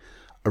be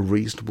a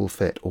reasonable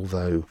fit,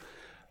 although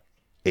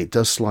it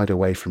does slide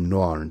away from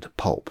noir into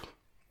pulp.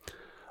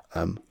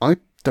 I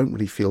don't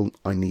really feel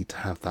I need to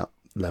have that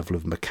level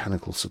of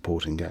mechanical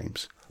support in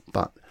games,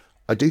 but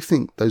I do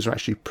think those are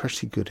actually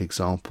pretty good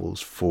examples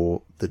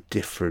for the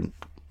different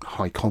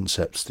high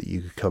concepts that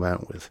you could come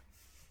out with.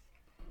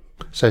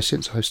 So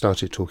since I've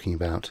started talking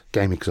about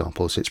game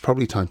examples, it's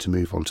probably time to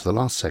move on to the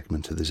last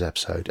segment of this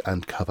episode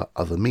and cover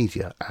other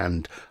media,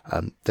 and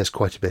there's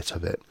quite a bit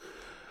of it.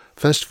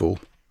 First of all,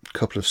 a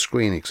couple of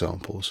screen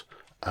examples.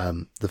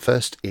 The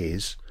first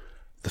is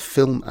the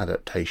film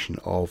adaptation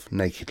of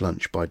Naked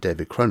Lunch by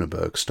David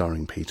Cronenberg,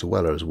 starring Peter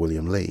Weller as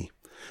William Lee.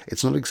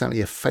 It's not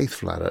exactly a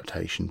faithful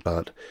adaptation,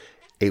 but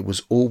it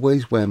was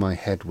always where my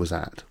head was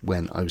at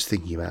when I was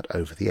thinking about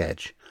Over the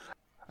Edge.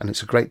 And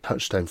it's a great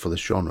touchstone for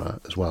this genre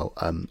as well,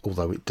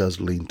 although it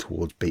does lean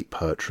towards beat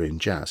poetry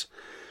and jazz.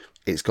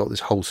 It's got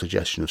this whole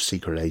suggestion of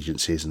secret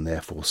agencies and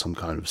therefore some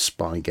kind of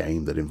spy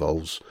game that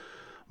involves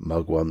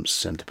mugwumps,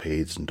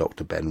 centipedes and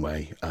Dr.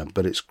 Benway,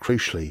 but it's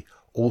crucially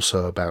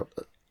also about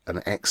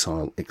an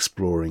exile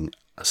exploring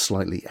a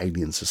slightly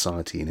alien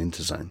society in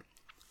Interzone.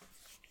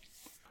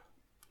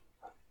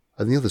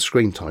 And the other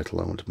screen title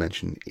I want to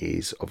mention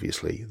is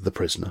obviously The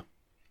Prisoner,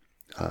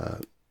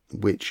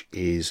 which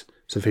is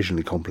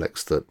sufficiently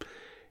complex that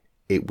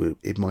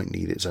it might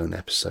need its own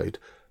episode.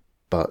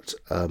 But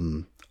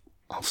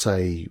I'll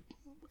say,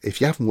 if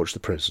you haven't watched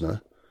The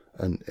Prisoner,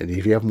 and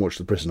if you haven't watched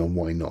The Prisoner,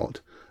 why not?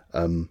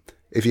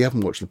 If you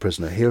haven't watched The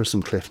Prisoner, here are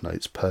some cliff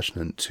notes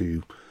pertinent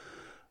to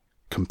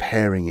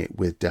comparing it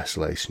with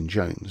Desolation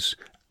Jones.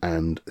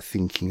 and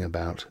thinking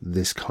about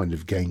this kind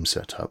of game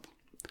setup.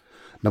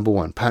 Number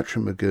 1,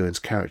 Patrick McGowan's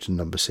character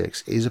number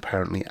 6 is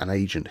apparently an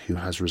agent who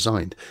has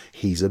resigned.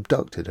 He's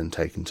abducted and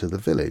taken to the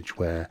village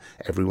where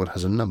everyone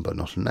has a number,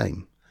 not a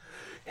name.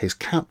 His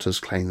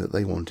captors claim that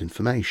they want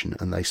information,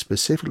 and they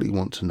specifically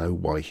want to know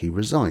why he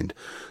resigned,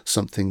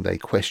 something they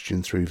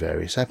question through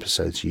various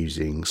episodes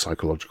using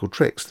psychological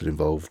tricks that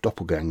involve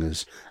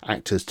doppelgangers,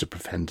 actors to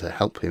pretend to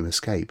help him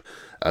escape,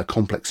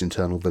 complex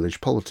internal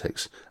village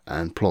politics,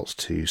 and plots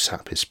to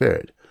sap his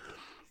spirit.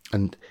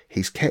 And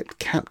he's kept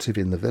captive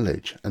in the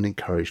village and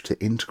encouraged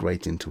to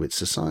integrate into its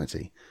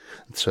society.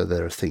 So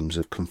there are themes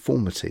of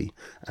conformity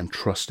and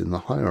trust in the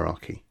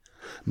hierarchy.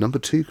 Number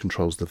 2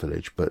 controls the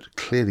village, but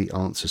clearly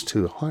answers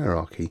to a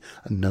hierarchy,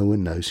 and no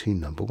one knows who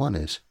number 1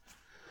 is.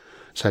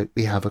 So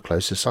we have a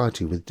closed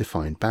society with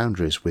defined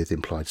boundaries, with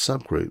implied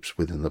subgroups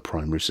within the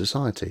primary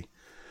society.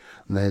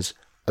 And there's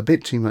a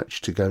bit too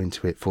much to go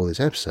into it for this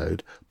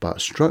episode,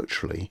 but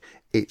structurally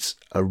it's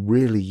a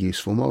really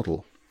useful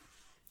model.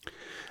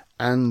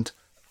 And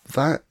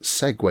that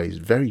segues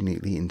very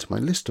neatly into my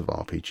list of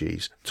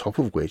RPGs, top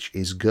of which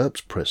is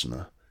GURPS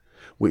Prisoner,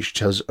 which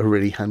does a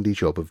really handy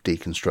job of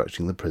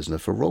deconstructing the prisoner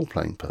for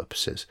role-playing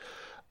purposes.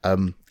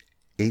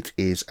 It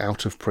is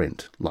out of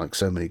print, like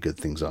so many good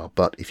things are,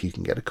 but if you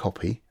can get a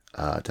copy,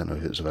 I don't know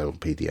if it's available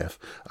in PDF,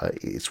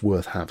 it's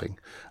worth having.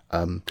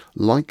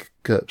 Like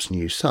GURPS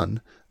New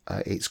Sun,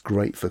 it's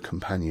great for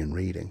companion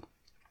reading.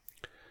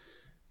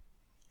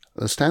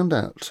 The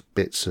standout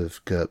bits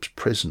of GURPS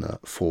Prisoner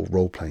for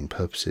role-playing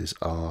purposes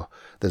are,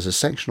 there's a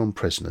section on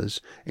prisoners,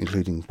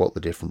 including what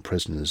the different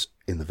prisoners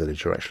in the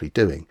village are actually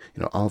doing.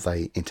 Are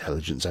they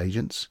intelligence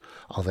agents?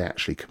 Are they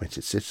actually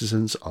committed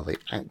citizens? Are they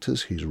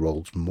actors whose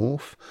roles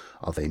morph?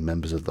 Are they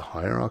members of the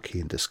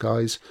hierarchy in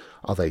disguise?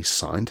 Are they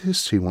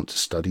scientists who want to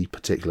study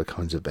particular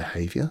kinds of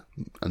behaviour?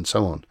 And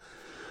so on.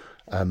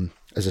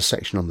 There's a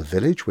section on the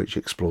village which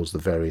explores the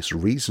various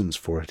reasons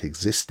for it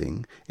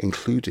existing,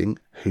 including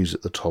who's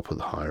at the top of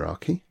the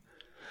hierarchy.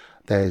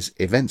 There's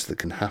events that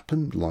can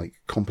happen, like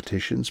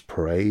competitions,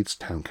 parades,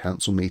 town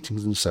council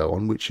meetings and so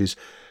on, which is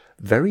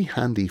very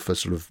handy for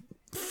sort of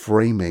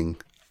framing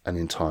an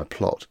entire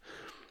plot.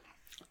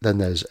 Then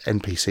there's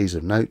NPCs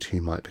of note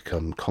who might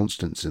become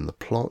constants in the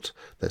plot.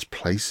 There's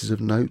places of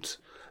note.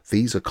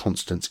 These are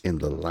constants in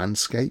the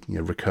landscape,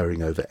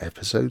 recurring over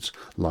episodes,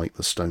 like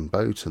the Stone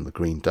Boat and the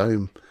Green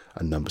Dome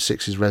and Number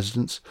 6's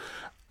residence.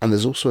 And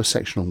there's also a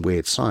section on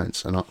weird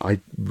science, and I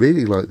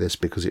really like this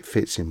because it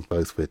fits in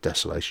both with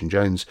Desolation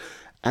Jones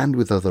and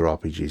with other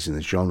RPGs in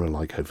the genre,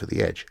 like Over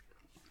the Edge.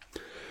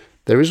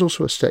 There is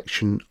also a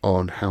section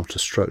on how to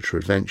structure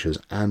adventures,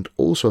 and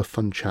also a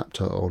fun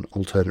chapter on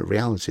alternate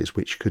realities,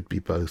 which could be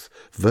both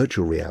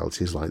virtual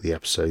realities, like the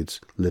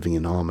episodes Living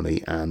in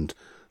Harmony and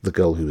The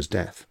Girl Who Was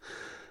Death.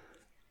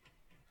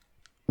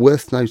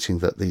 Worth noting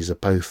that these are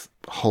both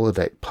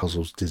holodeck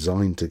puzzles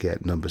designed to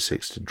get Number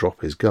 6 to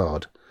drop his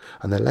guard,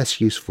 and they're less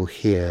useful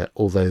here,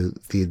 although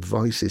the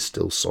advice is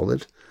still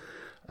solid.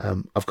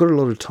 I've got a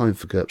lot of time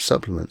for GURPS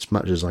supplements,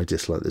 much as I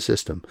dislike the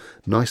system.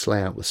 Nice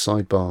layout with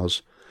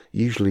sidebars,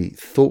 usually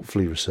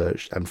thoughtfully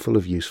researched and full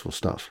of useful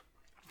stuff.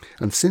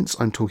 And since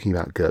I'm talking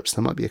about GURPS,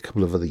 there might be a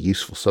couple of other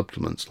useful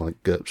supplements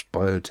like GURPS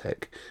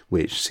Biotech,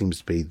 which seems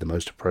to be the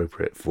most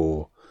appropriate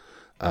for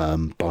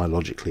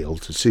biologically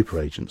altered super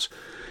agents.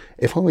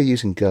 If I were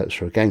using GURPS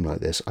for a game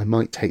like this, I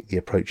might take the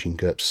approach in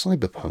GURPS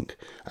Cyberpunk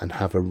and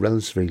have a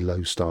relatively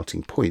low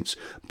starting points,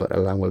 but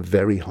allow a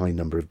very high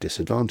number of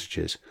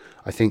disadvantages.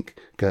 I think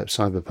GURPS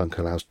Cyberpunk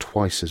allows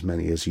twice as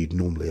many as you'd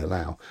normally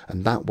allow,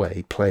 and that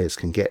way players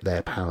can get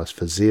their powers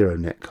for zero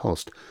net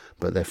cost,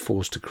 but they're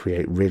forced to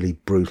create really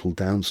brutal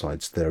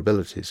downsides to their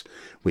abilities,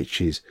 which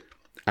is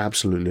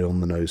absolutely on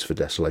the nose for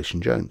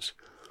Desolation Jones.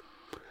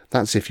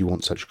 That's if you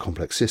want such a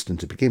complex system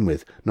to begin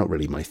with, not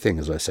really my thing,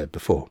 as I said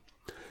before.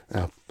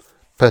 Now,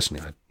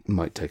 personally, I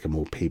might take a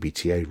more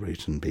PBTA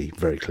route and be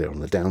very clear on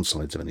the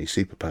downsides of any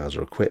superpowers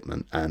or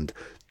equipment, and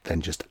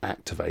then just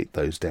activate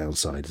those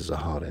downsides as a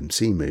hard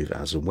MC move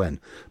as and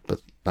when,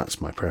 but that's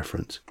my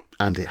preference.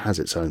 And it has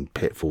its own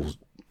pitfalls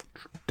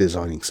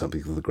designing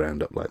something from the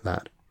ground up like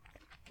that.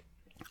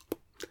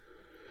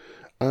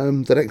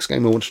 The next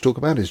game I want to talk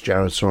about is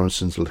Jared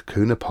Sorensen's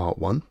Lacuna Part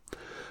 1.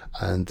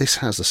 And this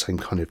has the same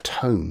kind of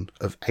tone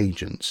of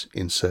agents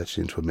inserted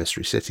into a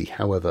mystery city.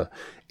 However,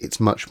 it's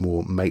much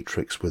more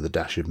Matrix with a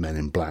dash of Men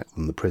in Black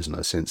than The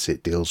Prisoner, since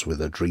it deals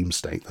with a dream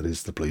state that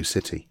is the Blue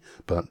City.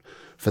 But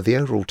for the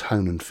overall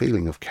tone and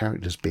feeling of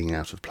characters being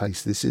out of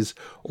place, this is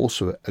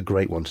also a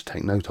great one to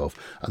take note of,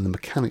 and the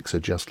mechanics are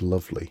just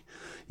lovely.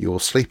 Your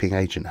sleeping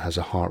agent has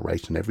a heart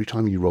rate, and every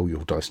time you roll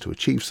your dice to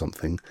achieve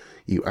something,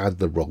 you add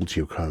the roll to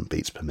your current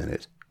beats per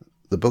minute.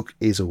 The book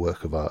is a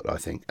work of art, I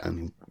think,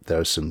 and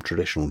there is some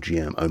traditional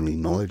GM-only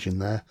knowledge in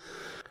there.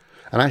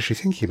 And actually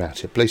thinking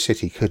about it, Blue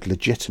City could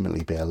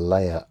legitimately be a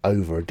layer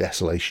over a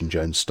Desolation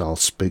Jones-style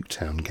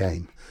Spooktown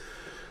game.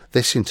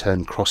 This in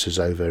turn crosses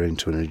over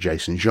into an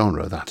adjacent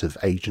genre, that of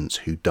agents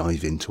who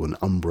dive into an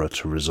umbra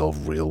to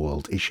resolve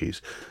real-world issues.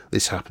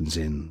 This happens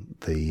in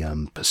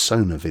the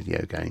Persona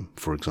video game,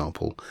 for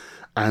example,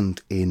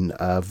 and in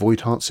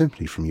Void Heart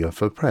Symphony from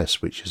UFO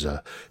Press, which is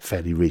a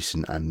fairly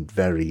recent and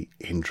very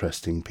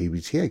interesting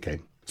PBTA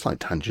game. Slight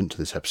tangent to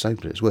this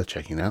episode, but it's worth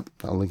checking out.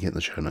 I'll link it in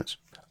the show notes.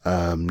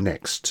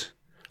 Next.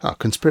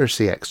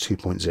 Conspiracy X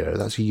 2.0,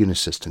 that's a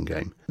Unisystem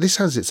game. This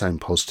has its own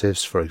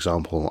positives. For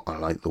example, I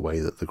like the way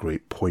that the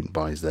group point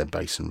buys their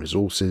base and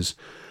resources.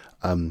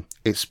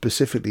 It's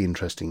specifically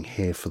interesting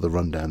here for the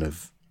rundown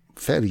of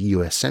fairly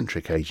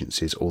US-centric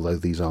agencies, although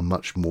these are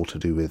much more to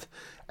do with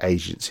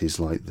agencies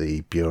like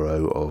the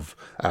Bureau of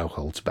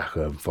Alcohol,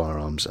 Tobacco and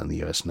Firearms and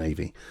the US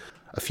Navy.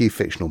 A few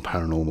fictional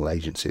paranormal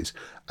agencies.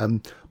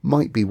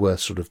 Might be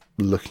worth sort of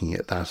looking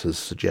at that as a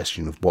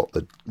suggestion of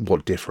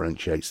what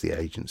differentiates the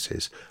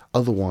agencies.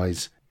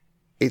 Otherwise,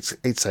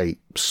 it's a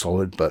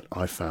solid but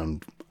I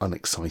found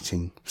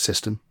unexciting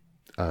system.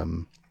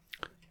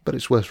 But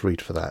it's worth a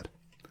read for that.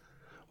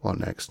 What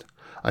next?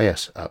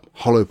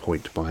 Hollow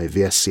Point by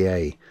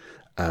VSCA.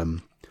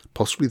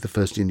 Possibly the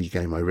first indie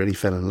game I really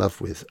fell in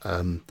love with.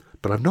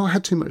 But I've not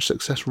had too much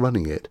success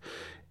running it.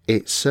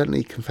 It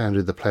certainly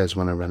confounded the players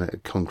when I ran it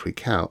at Concrete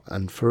Cow,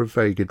 and for a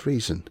very good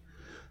reason.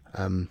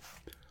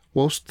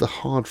 Whilst the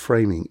hard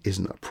framing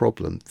isn't a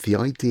problem, the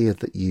idea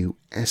that you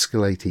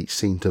escalate each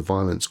scene to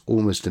violence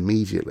almost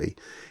immediately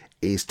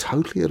is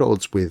totally at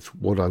odds with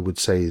what I would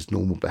say is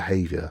normal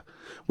behaviour,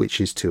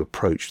 which is to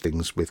approach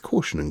things with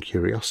caution and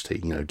curiosity,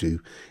 do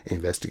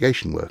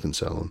investigation work and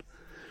so on.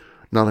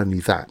 Not only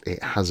that,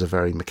 it has a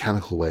very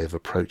mechanical way of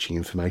approaching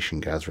information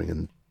gathering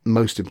and,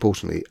 most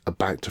importantly, a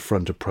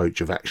back-to-front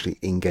approach of actually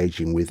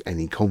engaging with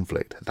any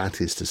conflict.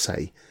 That is to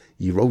say,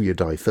 you roll your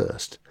die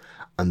first,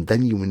 and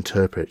then you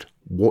interpret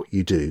what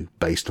you do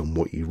based on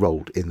what you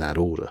rolled in that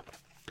order.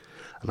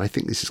 And I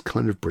think this is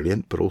kind of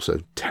brilliant, but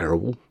also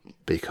terrible,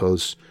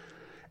 because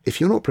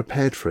if you're not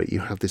prepared for it, you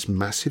have this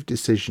massive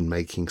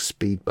decision-making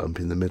speed bump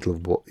in the middle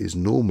of what is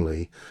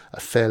normally a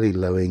fairly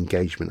low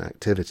engagement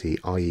activity,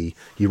 i.e.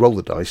 you roll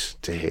the dice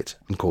to hit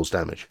and cause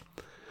damage.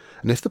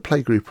 And if the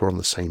playgroup are on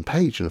the same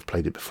page and have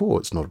played it before,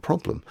 it's not a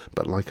problem.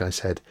 But like I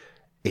said,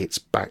 it's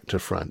back to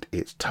front.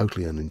 It's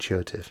totally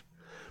unintuitive.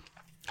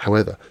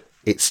 However,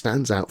 it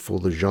stands out for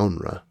the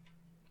genre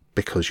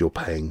because you're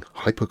playing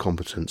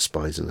hyper-competent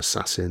spies and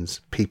assassins,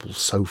 people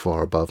so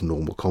far above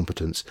normal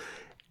competence,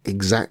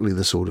 exactly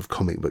the sort of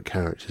comic book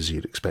characters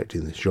you'd expect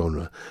in this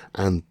genre,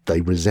 and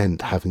they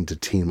resent having to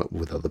team up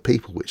with other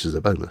people, which is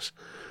a bonus.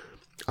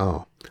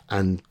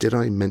 And did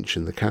I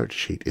mention the character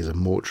sheet is a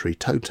mortuary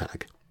toe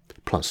tag?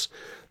 Plus,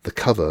 the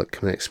cover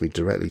connects me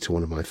directly to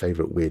one of my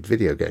favourite weird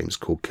video games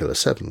called Killer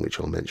 7, which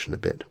I'll mention a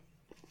bit.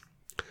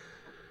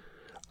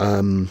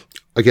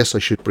 I guess I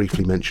should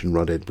briefly mention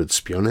Rod Edward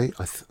Spione.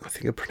 I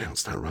think I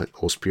pronounced that right,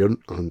 or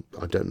Spion.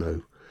 I don't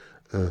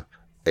know.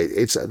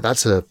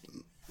 That's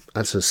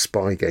a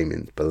spy game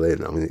in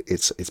Berlin. I mean,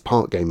 it's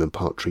part game and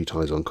part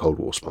treatise on Cold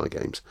War spy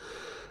games.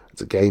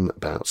 It's a game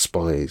about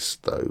spies,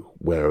 though,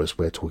 whereas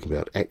we're talking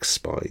about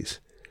ex-spies.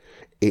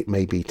 It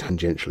may be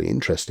tangentially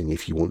interesting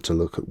if you want to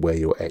look at where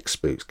your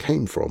ex-spooks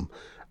came from,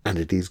 and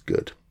it is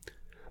good.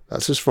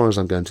 That's as far as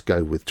I'm going to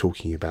go with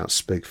talking about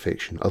spook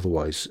fiction.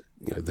 Otherwise,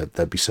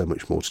 there'd be so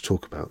much more to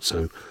talk about.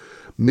 So,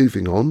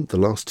 moving on, the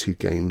last two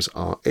games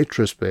are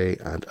Idris Bay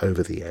and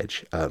Over the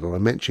Edge. And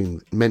I'm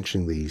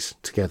mentioning these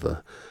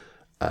together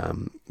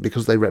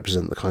because they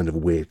represent the kind of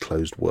weird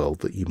closed world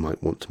that you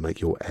might want to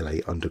make your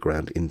LA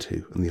Underground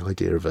into, and the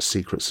idea of a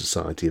secret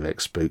society of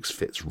ex-spooks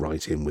fits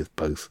right in with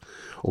both,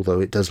 although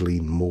it does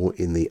lean more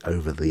in the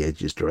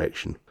over-the-edges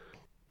direction.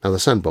 Now, the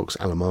sandbox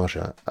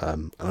Alamaja,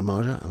 I'm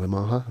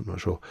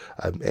not sure,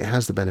 it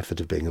has the benefit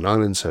of being an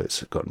island, so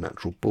it's got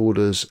natural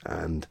borders,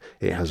 and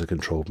it has a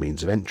controlled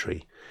means of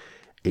entry.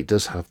 It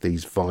does have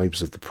these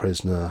vibes of The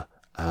Prisoner,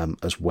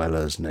 as well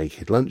as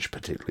Naked Lunch,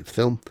 particularly the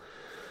film.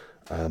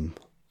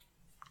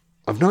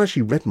 I've not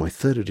actually read my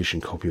 3rd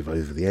edition copy of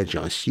Over the Edge.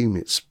 I assume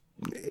it's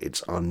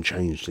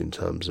unchanged in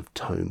terms of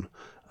tone.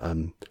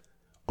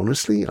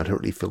 Honestly, I don't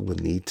really feel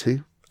the need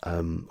to.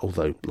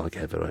 Although, like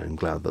ever, I am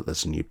glad that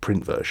there's a new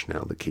print version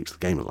now that keeps the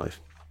game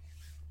alive.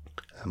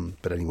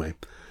 But anyway,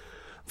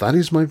 that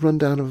is my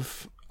rundown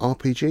of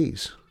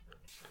RPGs.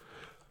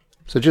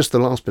 So just the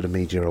last bit of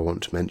media I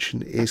want to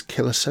mention is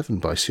Killer 7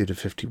 by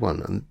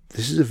Suda51, and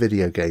this is a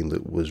video game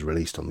that was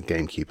released on the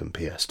GameCube and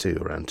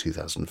PS2 around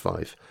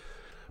 2005.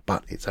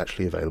 But it's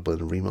actually available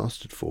in a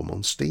remastered form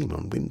on Steam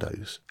on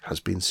Windows. Has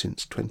been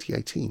since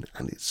 2018,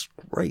 and it's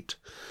great.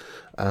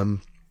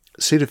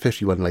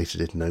 Suda51 later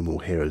did No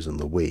More Heroes on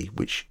the Wii,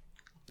 which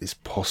is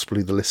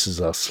possibly the listeners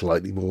are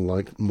slightly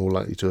more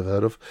likely to have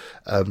heard of.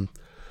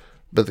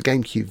 But the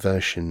GameCube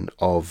version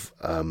of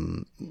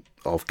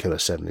Killer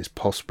 7 is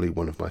possibly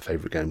one of my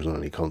favourite games on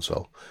any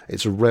console.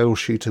 It's a rail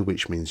shooter,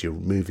 which means you're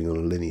moving on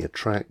a linear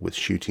track with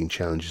shooting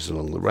challenges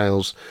along the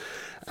rails,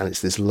 And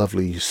it's this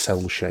lovely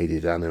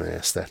cel-shaded anime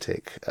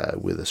aesthetic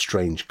with a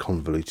strange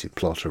convoluted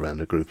plot around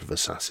a group of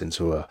assassins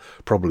who are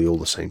probably all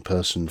the same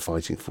person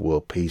fighting for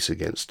world peace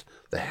against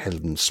the Head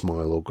and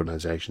Smile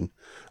organisation.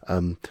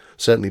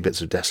 Certainly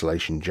bits of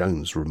Desolation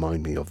Jones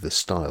remind me of this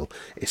style,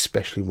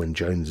 especially when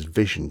Jones'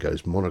 vision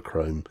goes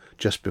monochrome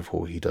just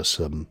before he does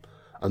some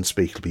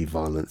unspeakably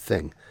violent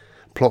thing.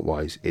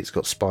 Plot-wise, it's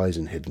got spies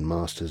and hidden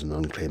masters and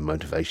unclear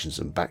motivations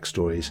and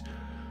backstories.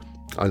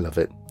 I love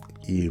it.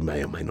 You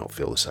may or may not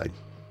feel the same.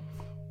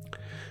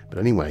 But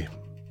anyway,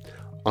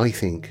 I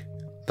think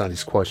that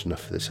is quite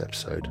enough for this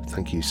episode.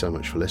 Thank you so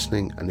much for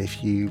listening, and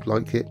if you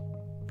like it,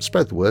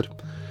 spread the word.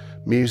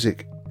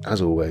 Music,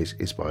 as always,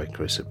 is by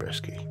Chris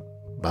Zabriskie.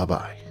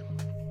 Bye-bye.